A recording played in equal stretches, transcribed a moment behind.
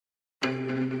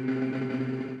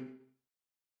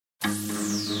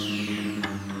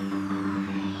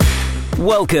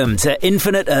Welcome to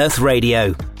Infinite Earth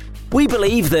Radio. We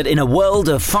believe that in a world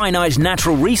of finite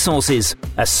natural resources,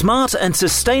 a smart and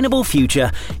sustainable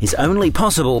future is only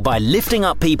possible by lifting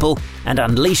up people and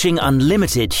unleashing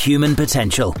unlimited human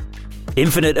potential.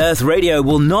 Infinite Earth Radio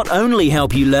will not only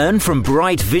help you learn from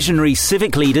bright visionary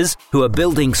civic leaders who are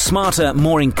building smarter,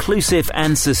 more inclusive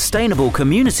and sustainable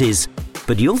communities,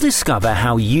 but you'll discover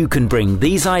how you can bring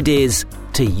these ideas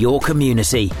to your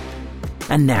community.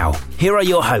 And now, here are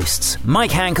your hosts,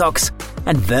 Mike Hancox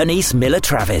and Vernice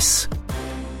Miller-Travis.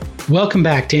 Welcome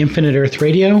back to Infinite Earth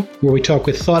Radio, where we talk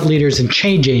with thought leaders and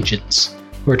change agents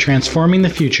who are transforming the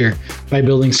future by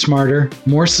building smarter,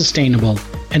 more sustainable,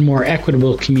 and more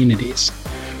equitable communities.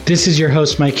 This is your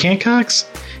host, Mike Hancox,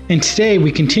 and today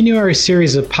we continue our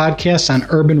series of podcasts on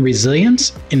urban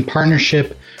resilience in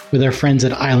partnership with our friends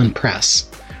at Island Press.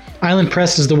 Island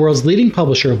Press is the world's leading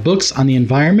publisher of books on the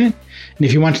environment, and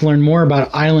if you want to learn more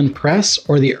about Island Press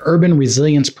or the Urban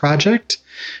Resilience Project,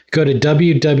 go to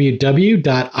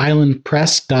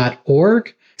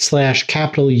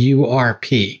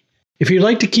www.islandpress.org/URP. If you'd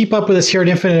like to keep up with us here at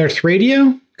Infinite Earth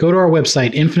Radio, go to our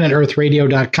website,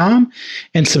 infiniteearthradio.com,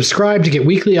 and subscribe to get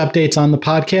weekly updates on the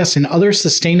podcast and other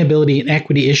sustainability and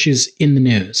equity issues in the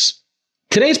news.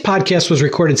 Today's podcast was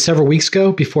recorded several weeks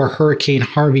ago before Hurricane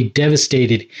Harvey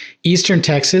devastated eastern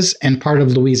Texas and part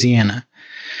of Louisiana.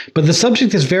 But the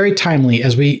subject is very timely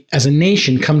as we, as a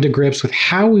nation, come to grips with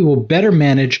how we will better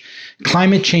manage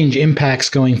climate change impacts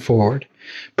going forward,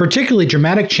 particularly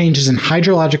dramatic changes in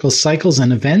hydrological cycles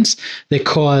and events that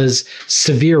cause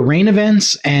severe rain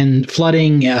events and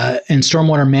flooding and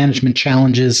stormwater management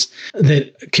challenges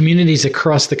that communities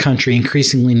across the country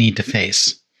increasingly need to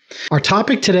face. Our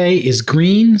topic today is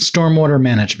green stormwater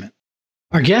management.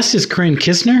 Our guest is Corinne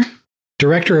Kistner,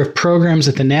 Director of Programs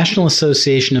at the National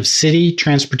Association of City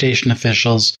Transportation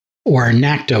Officials, or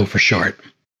NACTO for short.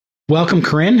 Welcome,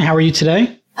 Corinne. How are you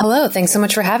today? Hello. Thanks so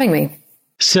much for having me.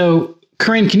 So,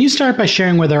 Corinne, can you start by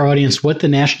sharing with our audience what the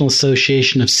National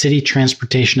Association of City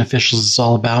Transportation Officials is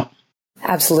all about?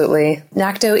 Absolutely.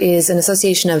 NACTO is an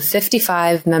association of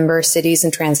 55 member cities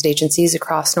and transit agencies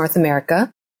across North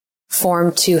America,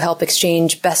 formed to help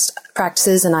exchange best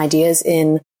practices and ideas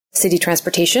in city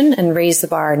transportation and raise the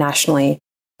bar nationally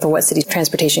for what city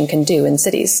transportation can do in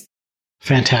cities.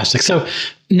 Fantastic. So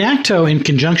NACTO, in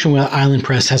conjunction with Island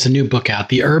Press, has a new book out,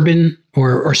 the Urban,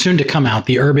 or soon to come out,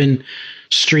 the Urban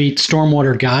Street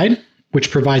Stormwater Guide,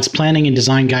 which provides planning and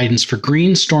design guidance for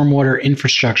green stormwater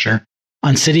infrastructure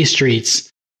on city streets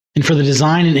and for the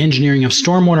design and engineering of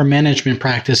stormwater management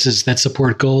practices that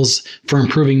support goals for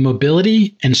improving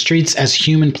mobility and streets as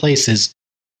human places,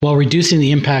 while reducing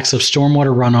the impacts of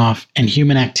stormwater runoff and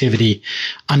human activity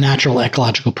on natural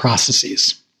ecological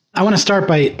processes. I want to start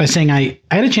by saying I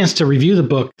had a chance to review the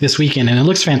book this weekend, and it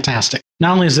looks fantastic.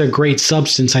 Not only is there great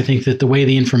substance, I think that the way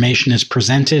the information is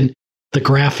presented, the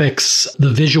graphics, the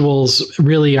visuals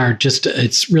really are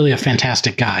it's really a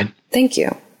fantastic guide. Thank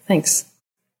you. Thanks.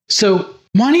 So,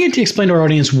 why don't you explain to our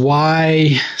audience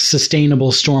why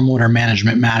sustainable stormwater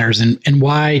management matters and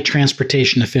why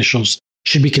transportation officials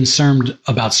should be concerned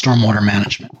about stormwater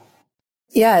management?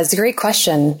 Yeah, it's a great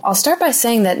question. I'll start by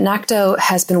saying that NACTO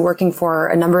has been working for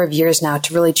a number of years now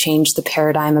to really change the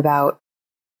paradigm about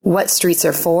what streets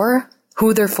are for,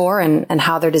 who they're for, and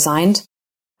how they're designed.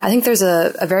 I think there's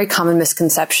a very common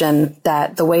misconception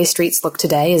that the way streets look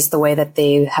today is the way that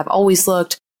they have always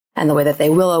looked and the way that they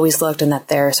will always look, and that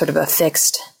they're sort of a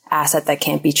fixed asset that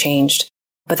can't be changed.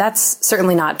 But that's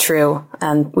certainly not true.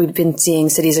 And we've been seeing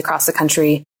cities across the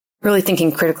country really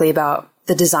thinking critically about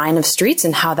the design of streets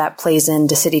and how that plays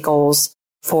into city goals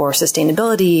for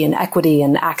sustainability and equity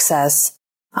and access,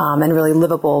 and really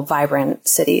livable, vibrant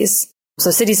cities.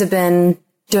 So cities have been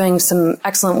doing some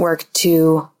excellent work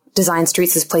to design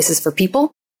streets as places for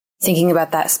people, thinking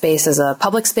about that space as a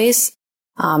public space,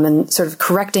 and sort of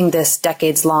correcting this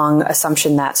decades-long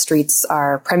assumption that streets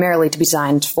are primarily to be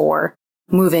designed for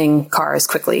moving cars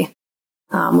quickly,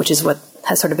 which is what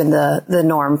has sort of been the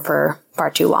norm for far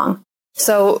too long.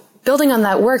 So building on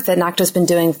that work that NACTO's been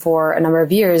doing for a number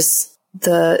of years,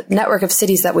 the network of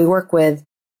cities that we work with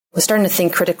was starting to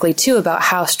think critically, too, about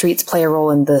how streets play a role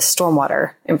in the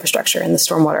stormwater infrastructure and the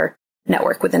stormwater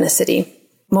network within a city.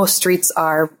 Most streets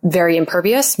are very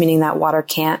impervious, meaning that water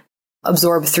can't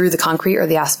absorb through the concrete or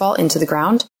the asphalt into the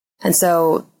ground. And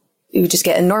so you just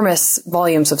get enormous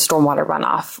volumes of stormwater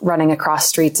runoff running across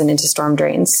streets and into storm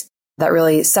drains. That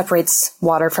really separates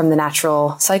water from the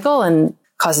natural cycle and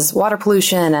causes water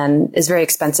pollution and is very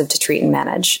expensive to treat and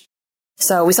manage.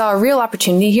 So we saw a real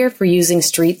opportunity here for using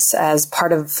streets as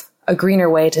part of a greener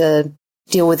way to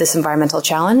deal with this environmental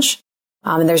challenge.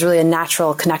 And there's really a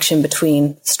natural connection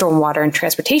between stormwater and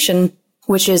transportation,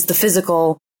 which is the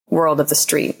physical world of the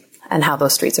street and how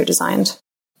those streets are designed.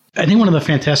 I think one of the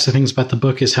fantastic things about the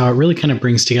book is how it really kind of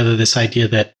brings together this idea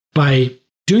that by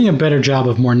doing a better job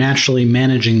of more naturally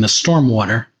managing the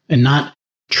stormwater and not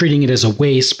treating it as a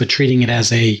waste, but treating it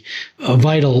as a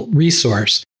vital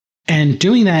resource, and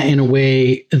doing that in a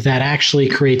way that actually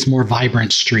creates more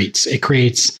vibrant streets. It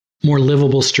creates more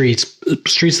livable streets,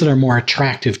 streets that are more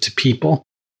attractive to people.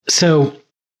 So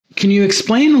can you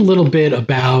explain a little bit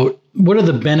about what are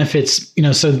the benefits?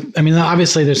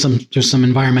 Obviously there's some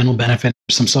environmental benefit,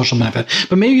 some social benefit,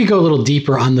 but maybe you go a little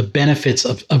deeper on the benefits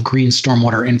of green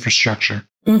stormwater infrastructure,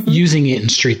 using it in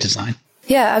street design.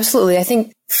 Yeah, absolutely. I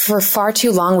think for far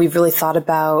too long, we've really thought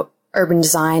about urban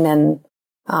design and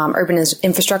urban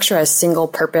infrastructure as single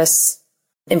purpose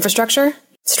infrastructure.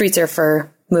 Streets are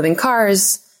for moving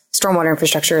cars. Stormwater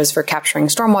infrastructure is for capturing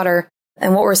stormwater.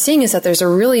 And what we're seeing is that there's a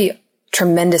really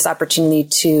tremendous opportunity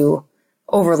to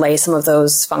overlay some of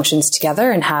those functions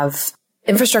together and have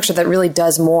infrastructure that really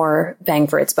does more bang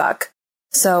for its buck.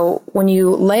 So when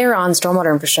you layer on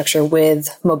stormwater infrastructure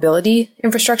with mobility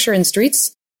infrastructure in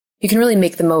streets, you can really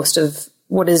make the most of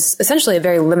what is essentially a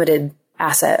very limited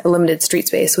asset, a limited street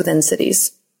space within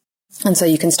cities. And so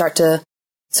you can start to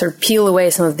sort of peel away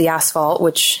some of the asphalt,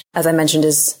 which, as I mentioned,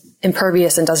 is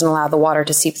impervious and doesn't allow the water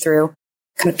to seep through.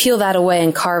 Kind of peel that away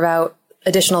and carve out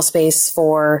additional space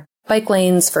for bike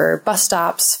lanes, for bus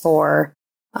stops, for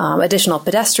additional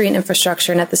pedestrian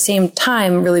infrastructure, and at the same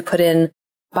time really put in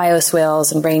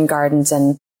bioswales and rain gardens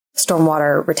and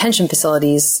stormwater retention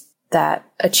facilities that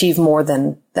achieve more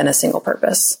than a single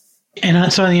purpose.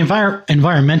 And so on the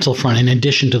environmental front, in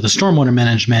addition to the stormwater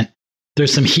management,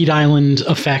 there's some heat island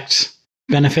effect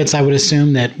benefits, I would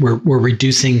assume, that we're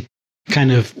reducing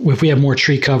kind of, if we have more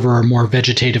tree cover or more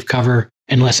vegetative cover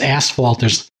and less asphalt,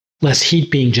 there's less heat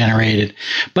being generated.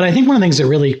 But I think one of the things that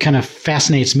really kind of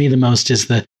fascinates me the most is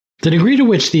the degree to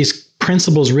which these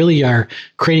principles really are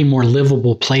creating more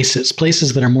livable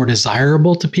places that are more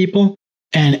desirable to people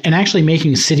and actually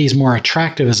making cities more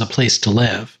attractive as a place to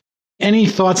live. Any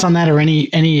thoughts on that, or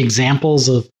any examples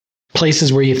of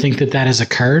places where you think that has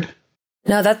occurred?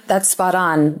 No, that's spot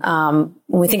on.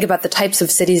 When we think about the types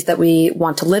of cities that we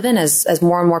want to live in, as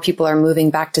more and more people are moving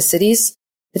back to cities,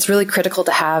 it's really critical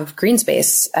to have green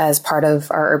space as part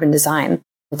of our urban design.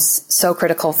 It's so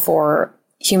critical for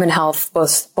human health,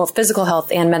 both physical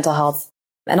health and mental health,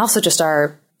 and also just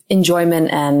our enjoyment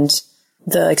and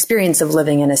the experience of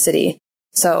living in a city.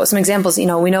 So some examples, we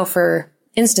know, for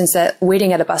instance, that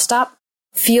waiting at a bus stop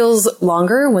feels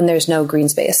longer when there's no green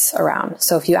space around.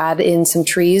 So if you add in some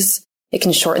trees, it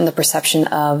can shorten the perception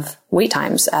of wait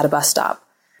times at a bus stop.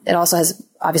 It also has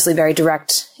obviously very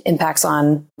direct impacts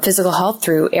on physical health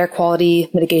through air quality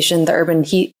mitigation, the urban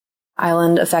heat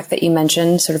island effect that you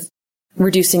mentioned, sort of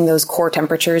reducing those core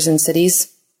temperatures in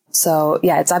cities. So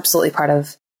yeah, it's absolutely part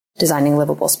of designing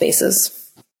livable spaces.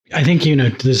 I think,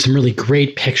 there's some really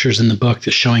great pictures in the book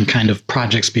that's showing kind of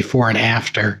projects before and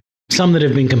after, some that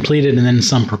have been completed and then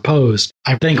some proposed.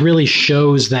 I think really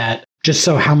shows that just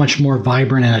how much more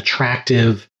vibrant and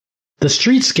attractive the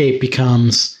streetscape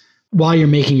becomes while you're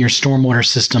making your stormwater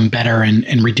system better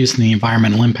and reducing the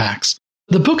environmental impacts.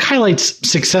 The book highlights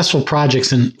successful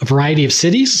projects in a variety of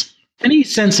cities. Any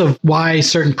sense of why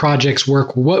certain projects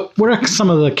work? What are some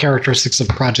of the characteristics of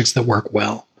projects that work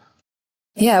well?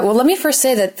 Yeah, well, let me first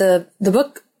say that the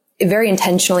book very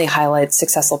intentionally highlights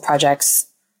successful projects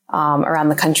around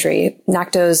the country.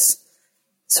 NACTO's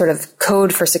sort of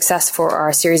code for success for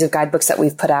our series of guidebooks that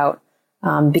we've put out,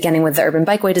 beginning with the Urban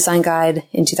Bikeway Design Guide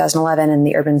in 2011 and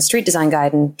the Urban Street Design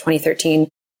Guide in 2013,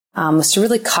 was to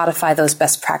really codify those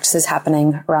best practices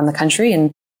happening around the country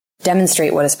and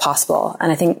demonstrate what is possible.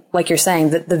 And I think, like you're saying,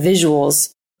 that the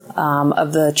visuals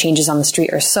of the changes on the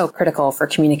street are so critical for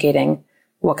communicating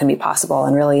what can be possible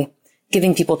and really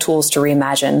giving people tools to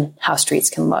reimagine how streets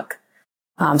can look.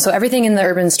 So everything in the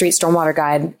Urban Street Stormwater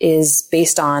Guide is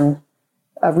based on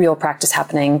a real practice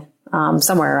happening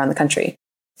somewhere around the country.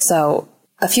 So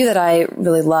a few that I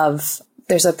really love,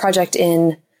 there's a project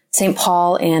in St.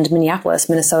 Paul and Minneapolis,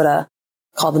 Minnesota,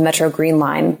 called the Metro Green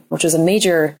Line, which is a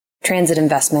major transit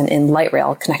investment in light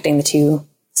rail connecting the two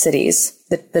cities,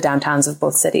 the downtowns of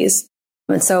both cities.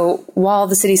 And so while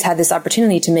the cities had this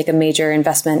opportunity to make a major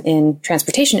investment in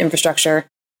transportation infrastructure,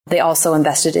 they also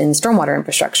invested in stormwater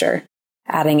infrastructure,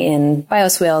 adding in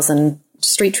bioswales and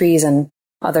street trees and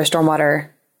other stormwater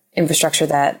infrastructure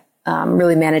that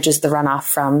really manages the runoff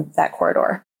from that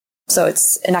corridor. So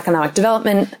it's an economic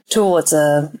development tool. It's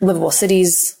a livable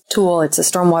cities tool. It's a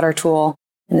stormwater tool.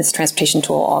 and this transportation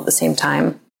tool all at the same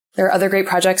time. There are other great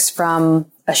projects,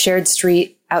 from a shared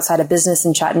street outside a business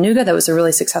in Chattanooga that was a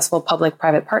really successful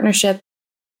public-private partnership,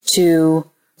 to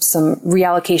some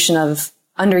reallocation of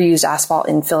underused asphalt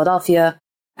in Philadelphia.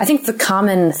 I think the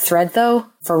common thread, though,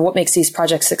 for what makes these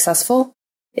projects successful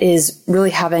is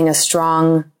really having a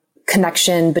strong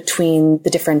connection between the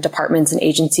different departments and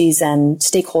agencies and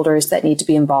stakeholders that need to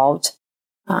be involved.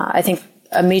 I think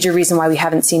a major reason why we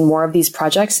haven't seen more of these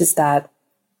projects is that,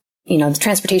 the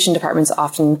transportation departments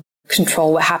often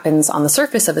control what happens on the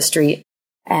surface of a street,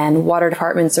 and water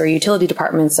departments or utility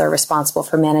departments are responsible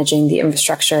for managing the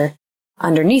infrastructure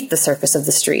underneath the surface of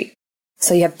the street.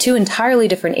 So you have two entirely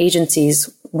different agencies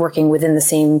working within the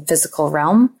same physical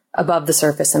realm, above the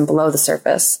surface and below the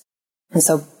surface. And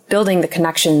so building the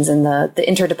connections and the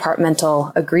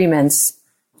interdepartmental agreements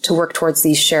to work towards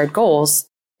these shared goals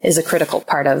is a critical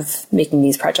part of making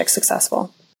these projects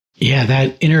successful. Yeah,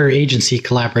 that interagency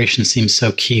collaboration seems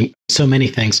so key. So many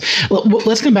things. Well,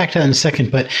 let's come back to that in a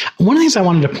second. But one of the things I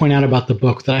wanted to point out about the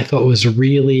book that I thought was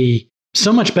really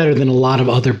so much better than a lot of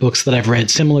other books that I've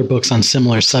read, similar books on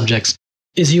similar subjects,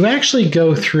 is you actually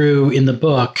go through in the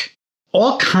book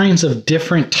all kinds of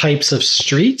different types of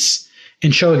streets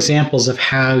and show examples of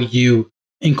how you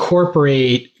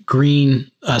incorporate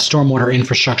green stormwater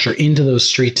infrastructure into those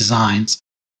street designs.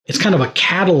 It's kind of a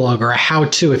catalog or a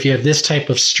how-to. If you have this type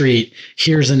of street,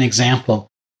 here's an example.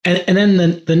 And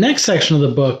then the next section of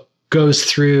the book goes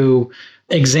through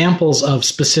examples of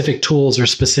specific tools or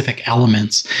specific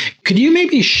elements. Could you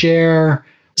maybe share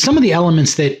some of the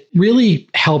elements that really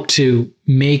help to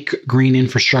make green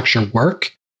infrastructure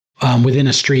work within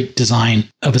a street design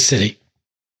of a city?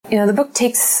 The book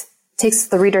takes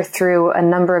the reader through a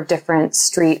number of different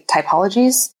street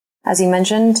typologies, as you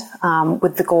mentioned,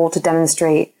 with the goal to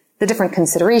demonstrate the different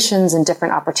considerations and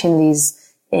different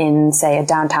opportunities in, say, a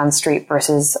downtown street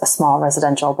versus a small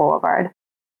residential boulevard.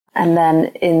 And then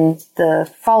in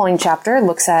the following chapter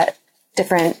looks at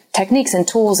different techniques and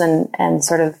tools and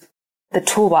sort of the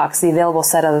toolbox, the available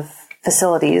set of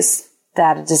facilities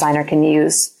that a designer can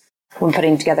use when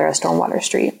putting together a stormwater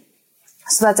street.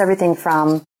 So that's everything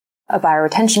from a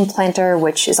bioretention planter,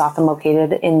 which is often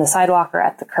located in the sidewalk or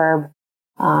at the curb,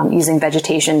 using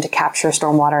vegetation to capture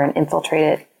stormwater and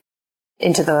infiltrate it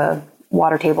into the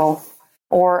water table,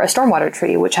 or a stormwater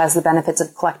tree, which has the benefits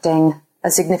of collecting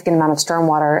a significant amount of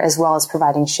stormwater as well as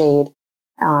providing shade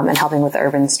and helping with the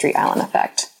urban street island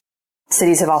effect.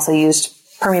 Cities have also used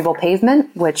permeable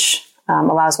pavement, which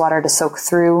allows water to soak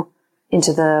through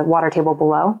into the water table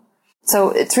below. So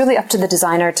it's really up to the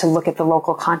designer to look at the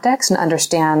local context and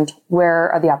understand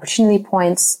where are the opportunity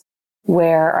points,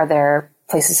 where are there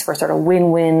places for sort of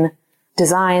win-win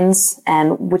designs,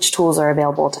 and which tools are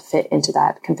available to fit into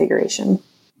that configuration.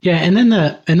 Yeah, and then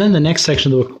the next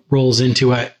section of the book rolls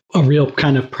into a real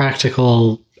kind of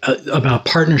practical about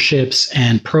partnerships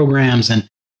and programs and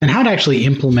how to actually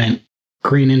implement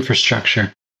green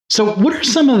infrastructure. So what are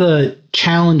some of the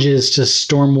challenges to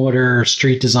stormwater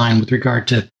street design with regard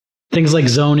to things like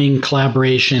zoning,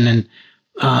 collaboration,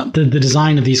 and the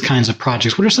design of these kinds of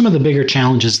projects? What are some of the bigger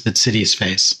challenges that cities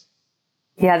face?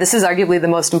 Yeah, this is arguably the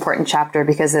most important chapter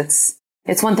because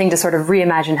it's one thing to sort of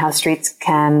reimagine how streets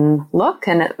can look,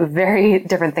 and a very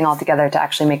different thing altogether to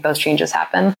actually make those changes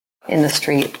happen in the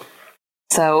street.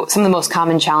 So some of the most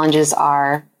common challenges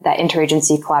are that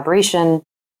interagency collaboration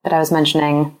that I was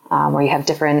mentioning, where you have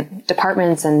different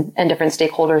departments and different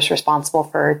stakeholders responsible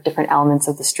for different elements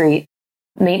of the street.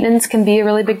 Maintenance can be a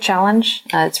really big challenge.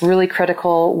 It's really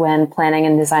critical when planning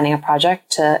and designing a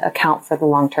project to account for the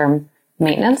long-term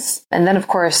maintenance. And then, of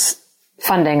course,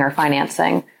 funding or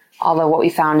financing. Although what we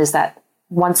found is that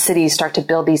once cities start to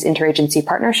build these interagency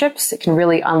partnerships, it can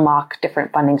really unlock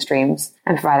different funding streams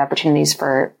and provide opportunities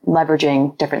for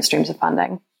leveraging different streams of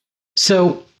funding.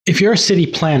 So if you're a city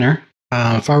planner,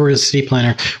 if I were a city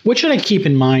planner, what should I keep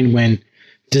in mind when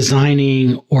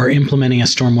designing or implementing a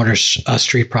stormwater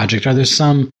street project? Are there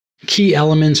some key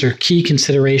elements or key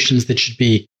considerations that should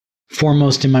be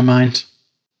foremost in my mind?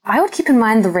 I would keep in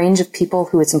mind the range of people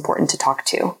who it's important to talk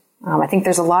to. I think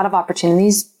there's a lot of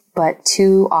opportunities, but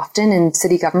too often in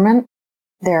city government,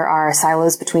 there are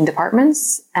silos between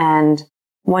departments, and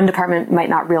one department might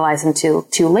not realize until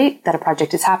too late that a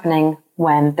project is happening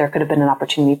when there could have been an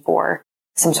opportunity for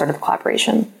some sort of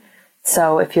collaboration.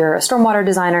 So if you're a stormwater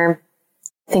designer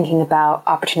thinking about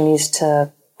opportunities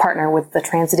to partner with the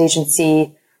transit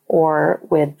agency or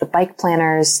with the bike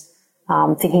planners,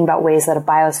 thinking about ways that a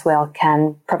bioswale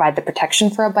can provide the protection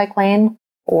for a bike lane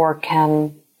or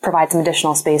can provide some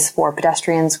additional space for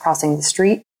pedestrians crossing the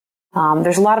street.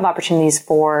 There's a lot of opportunities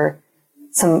for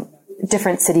some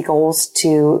different city goals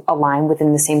to align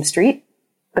within the same street,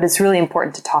 but it's really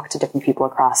important to talk to different people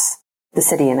across the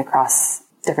city and across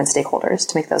different stakeholders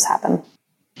to make those happen.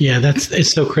 Yeah,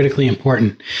 it's so critically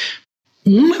important.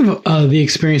 One of the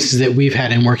experiences that we've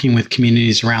had in working with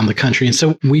communities around the country, and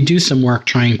so we do some work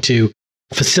trying to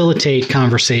facilitate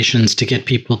conversations to get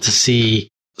people to see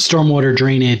stormwater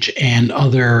drainage and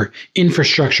other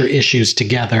infrastructure issues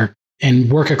together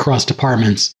and work across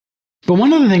departments. But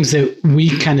one of the things that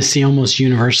we kind of see almost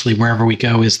universally wherever we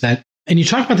go is that, and you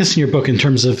talk about this in your book in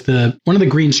terms of one of the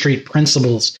Green Street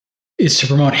principles is to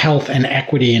promote health and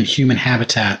equity and human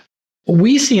habitat.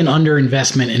 We see an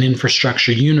underinvestment in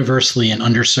infrastructure universally in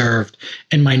underserved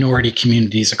and minority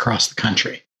communities across the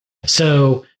country.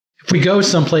 So if we go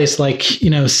someplace like,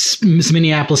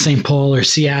 Minneapolis, St. Paul, or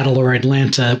Seattle or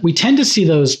Atlanta, we tend to see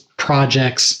those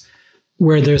projects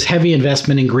where there's heavy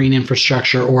investment in green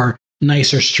infrastructure or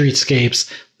nicer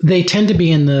streetscapes. They tend to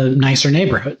be in the nicer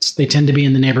neighborhoods. They tend to be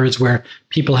in the neighborhoods where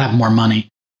people have more money.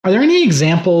 Are there any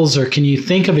examples, or can you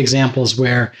think of examples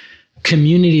where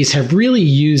communities have really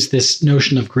used this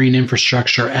notion of green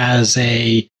infrastructure as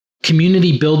a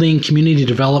community building, community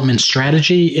development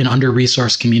strategy in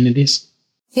under-resourced communities?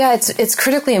 Yeah, it's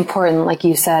critically important, like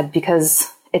you said,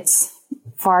 because it's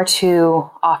far too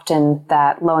often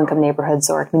that low-income neighborhoods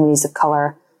or communities of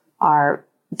color are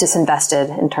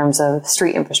disinvested in terms of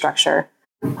street infrastructure.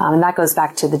 And that goes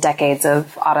back to the decades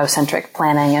of auto-centric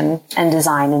planning and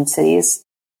design in cities,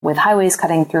 with highways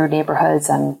cutting through neighborhoods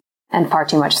and far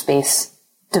too much space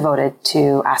devoted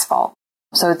to asphalt.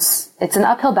 So it's an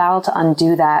uphill battle to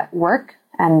undo that work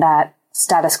and that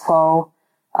status quo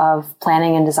of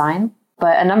planning and design.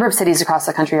 But a number of cities across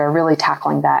the country are really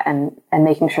tackling that and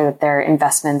making sure that their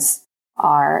investments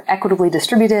are equitably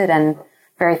distributed and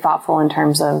very thoughtful in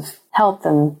terms of health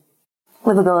and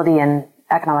livability and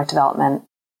economic development,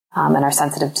 and are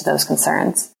sensitive to those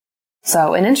concerns.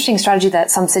 So an interesting strategy that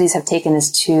some cities have taken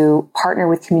is to partner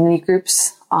with community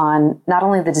groups on not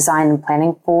only the design and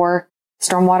planning for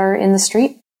stormwater in the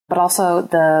street, but also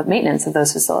the maintenance of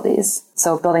those facilities.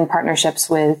 So building partnerships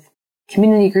with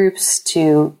community groups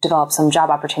to develop some job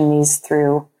opportunities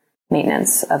through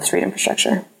maintenance of street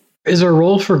infrastructure. Is there a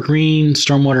role for green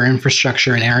stormwater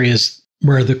infrastructure in areas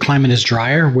where the climate is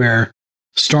drier, where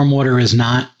stormwater is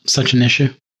not such an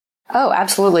issue? Oh,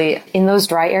 absolutely. In those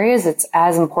dry areas, it's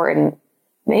as important,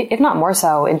 if not more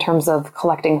so, in terms of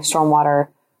collecting stormwater,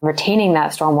 retaining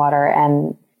that stormwater,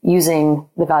 and using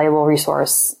the valuable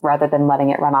resource rather than letting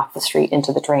it run off the street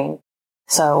into the drain.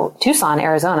 So Tucson,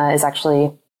 Arizona is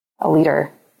actually a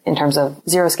leader in terms of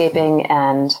xeriscaping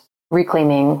and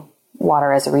reclaiming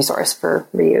water as a resource for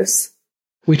reuse.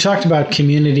 We talked about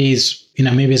communities,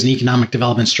 maybe as an economic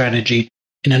development strategy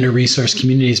in under-resourced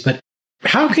communities, but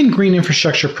how can green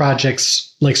infrastructure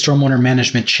projects like stormwater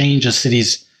management change a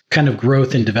city's kind of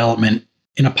growth and development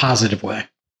in a positive way?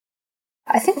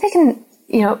 I think they can,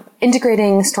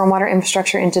 integrating stormwater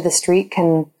infrastructure into the street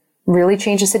can really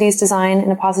change a city's design in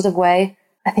a positive way.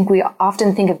 I think we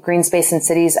often think of green space in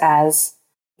cities as,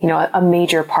 a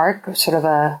major park, sort of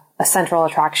a central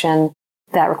attraction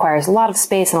that requires a lot of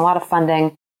space and a lot of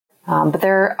funding. But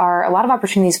there are a lot of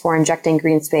opportunities for injecting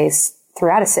green space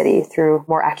throughout a city through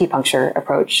more acupuncture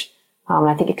approach. And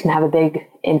I think it can have a big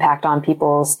impact on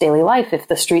people's daily life if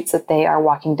the streets that they are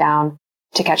walking down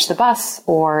to catch the bus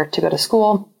or to go to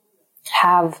school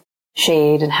have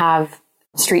shade and have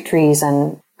street trees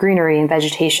and greenery and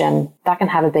vegetation. That can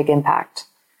have a big impact.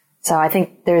 So I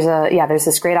think there's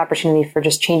this great opportunity for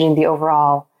just changing the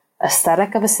overall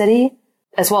aesthetic of a city,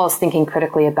 as well as thinking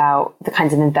critically about the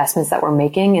kinds of investments that we're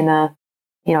making in a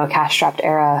cash-strapped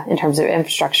era in terms of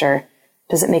infrastructure.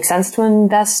 Does it make sense to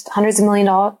invest hundreds of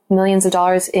millions of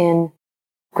dollars in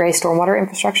gray stormwater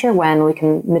infrastructure when we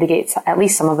can mitigate at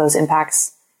least some of those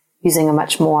impacts using a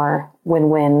much more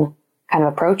win-win kind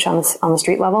of approach on the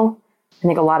street level? I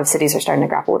think a lot of cities are starting to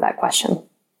grapple with that question.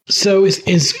 So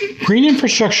is green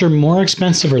infrastructure more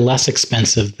expensive or less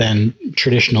expensive than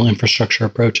traditional infrastructure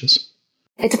approaches?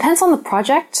 It depends on the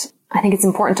project. I think it's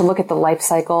important to look at the life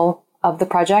cycle of the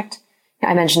project.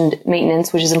 I mentioned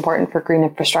maintenance, which is important for green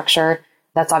infrastructure.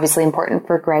 That's obviously important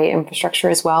for gray infrastructure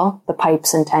as well. The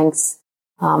pipes and tanks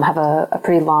have a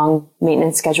pretty long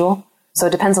maintenance schedule. So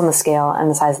it depends on the scale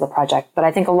and the size of the project. But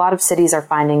I think a lot of cities are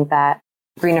finding that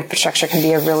green infrastructure can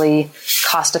be a really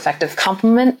cost-effective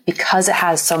complement because it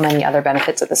has so many other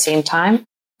benefits at the same time,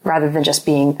 rather than just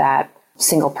being that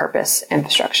single-purpose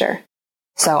infrastructure.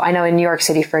 So I know in New York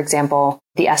City, for example,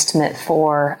 the estimate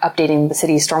for updating the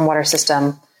city's stormwater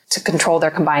system to control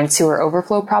their combined sewer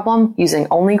overflow problem using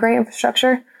only gray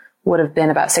infrastructure would have been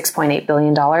about $6.8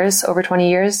 billion over 20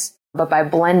 years. But by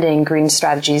blending green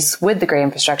strategies with the gray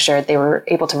infrastructure, they were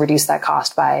able to reduce that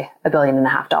cost by $1.5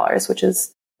 billion, which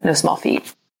is no small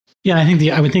feat. Yeah,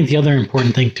 I would think the other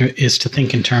important thing is to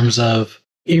think in terms of,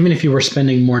 even if you were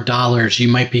spending more dollars, you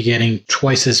might be getting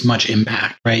twice as much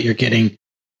impact, right? You're getting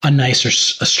a nicer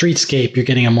streetscape, you're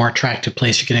getting a more attractive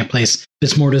place, you're getting a place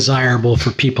that's more desirable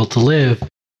for people to live.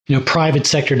 Private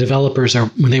sector developers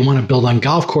when they want to build on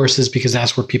golf courses because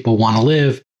that's where people want to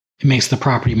live. It makes the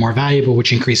property more valuable,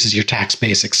 which increases your tax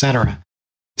base, et cetera.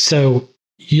 So,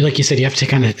 like you said, you have to take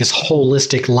kind of this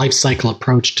holistic life cycle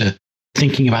approach to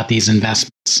thinking about these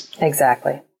investments.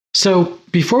 Exactly. So,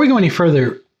 before we go any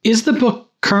further, is the book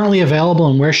currently available,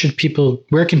 and where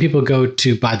can people go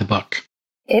to buy the book?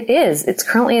 It is. It's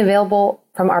currently available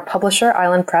from our publisher,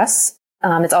 Island Press.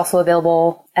 It's also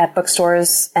available at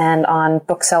bookstores and on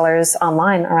booksellers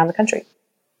online around the country.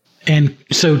 And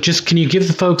so can you give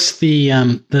the folks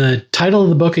the title of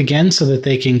the book again so that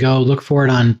they can go look for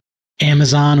it on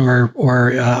Amazon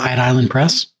or at Island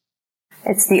Press?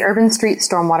 It's the Urban Street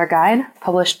Stormwater Guide,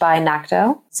 published by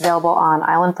NACTO. It's available on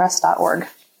islandpress.org.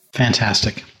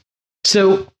 Fantastic.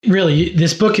 So really,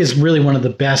 this book is really one of the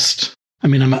best. I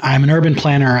mean, I'm an urban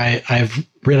planner. I've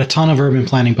read a ton of urban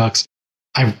planning books.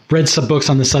 I've read some books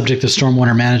on the subject of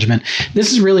stormwater management.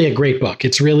 This is really a great book.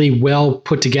 It's really well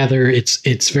put together.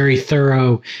 It's very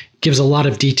thorough, gives a lot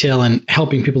of detail and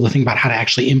helping people to think about how to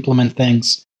actually implement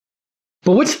things.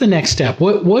 But what's the next step?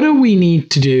 What do we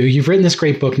need to do? You've written this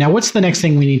great book. Now, what's the next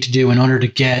thing we need to do in order to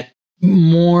get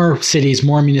more cities,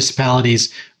 more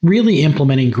municipalities really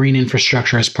implementing green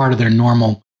infrastructure as part of their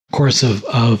normal course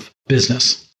of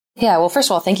business? Yeah, well, first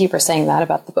of all, thank you for saying that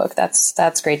about the book.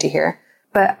 That's great to hear.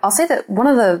 But I'll say that one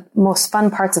of the most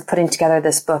fun parts of putting together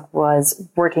this book was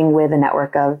working with a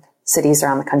network of cities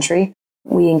around the country.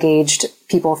 We engaged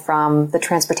people from the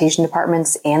transportation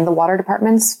departments and the water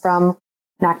departments from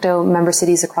NACTO member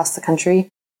cities across the country.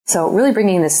 So really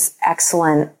bringing this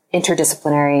excellent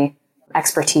interdisciplinary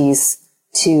expertise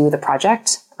to the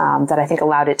project that I think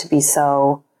allowed it to be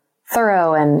so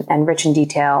thorough and rich in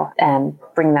detail and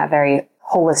bring that very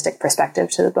holistic perspective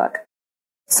to the book.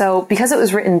 So because it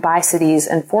was written by cities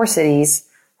and for cities,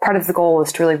 part of the goal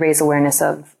was to really raise awareness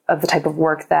of the type of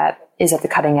work that is at the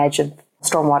cutting edge of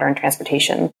stormwater and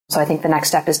transportation. So I think the next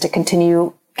step is to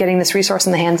continue getting this resource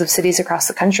in the hands of cities across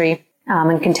the country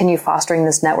and continue fostering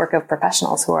this network of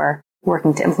professionals who are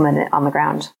working to implement it on the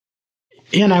ground.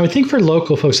 Yeah, and I would think for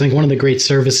local folks, I think one of the great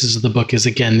services of the book is,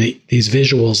 again, these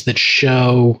visuals that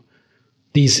show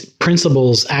these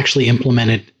principles actually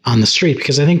implemented on the street.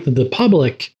 Because I think that the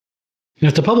public,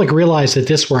 if the public realized that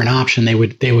this were an option, they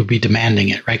would be demanding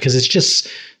it, right? Because it's just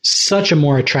such a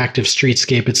more attractive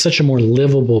streetscape. It's such a more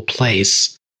livable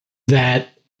place that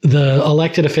the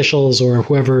elected officials or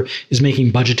whoever is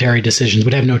making budgetary decisions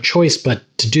would have no choice but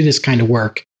to do this kind of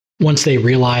work once they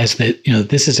realize that,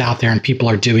 this is out there and people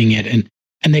are doing it and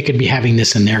they could be having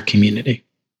this in their community.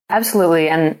 Absolutely.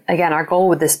 And again, our goal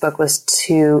with this book was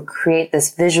to create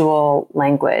this visual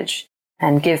language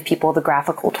and give people the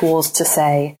graphical tools to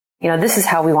say, this is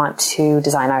how we want to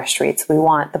design our streets. We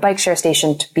want the bike share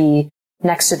station to be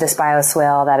next to this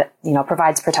bioswale that,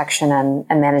 provides protection and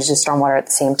manages stormwater at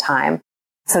the same time.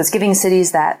 So it's giving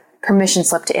cities that permission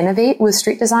slip to innovate with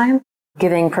street design,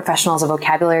 giving professionals a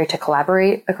vocabulary to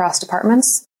collaborate across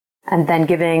departments, and then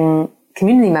giving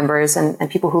community members and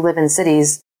people who live in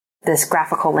cities this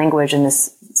graphical language and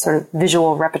this sort of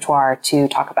visual repertoire to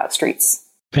talk about streets.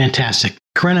 Fantastic.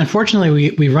 Corinne,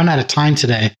 unfortunately, we run out of time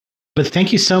today, but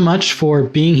thank you so much for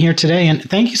being here today, and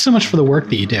thank you so much for the work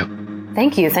that you do.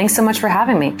 Thank you. Thanks so much for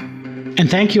having me. And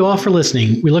thank you all for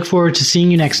listening. We look forward to seeing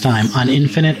you next time on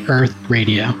Infinite Earth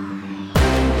Radio.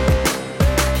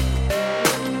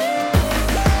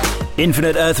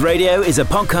 Infinite Earth Radio is a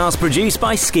podcast produced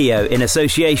by Skio in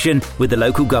association with the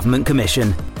Local Government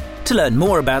Commission. To learn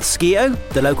more about Skio,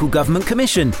 the Local Government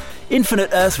Commission,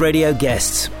 Infinite Earth Radio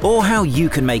guests, or how you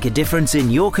can make a difference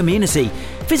in your community,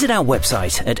 visit our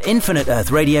website at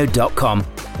infiniteearthradio.com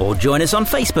or join us on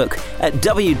Facebook at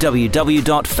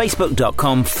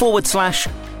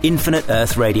www.facebook.com/Infinite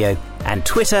Earth Radio and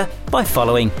Twitter by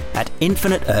following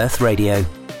 @Infinite Earth Radio.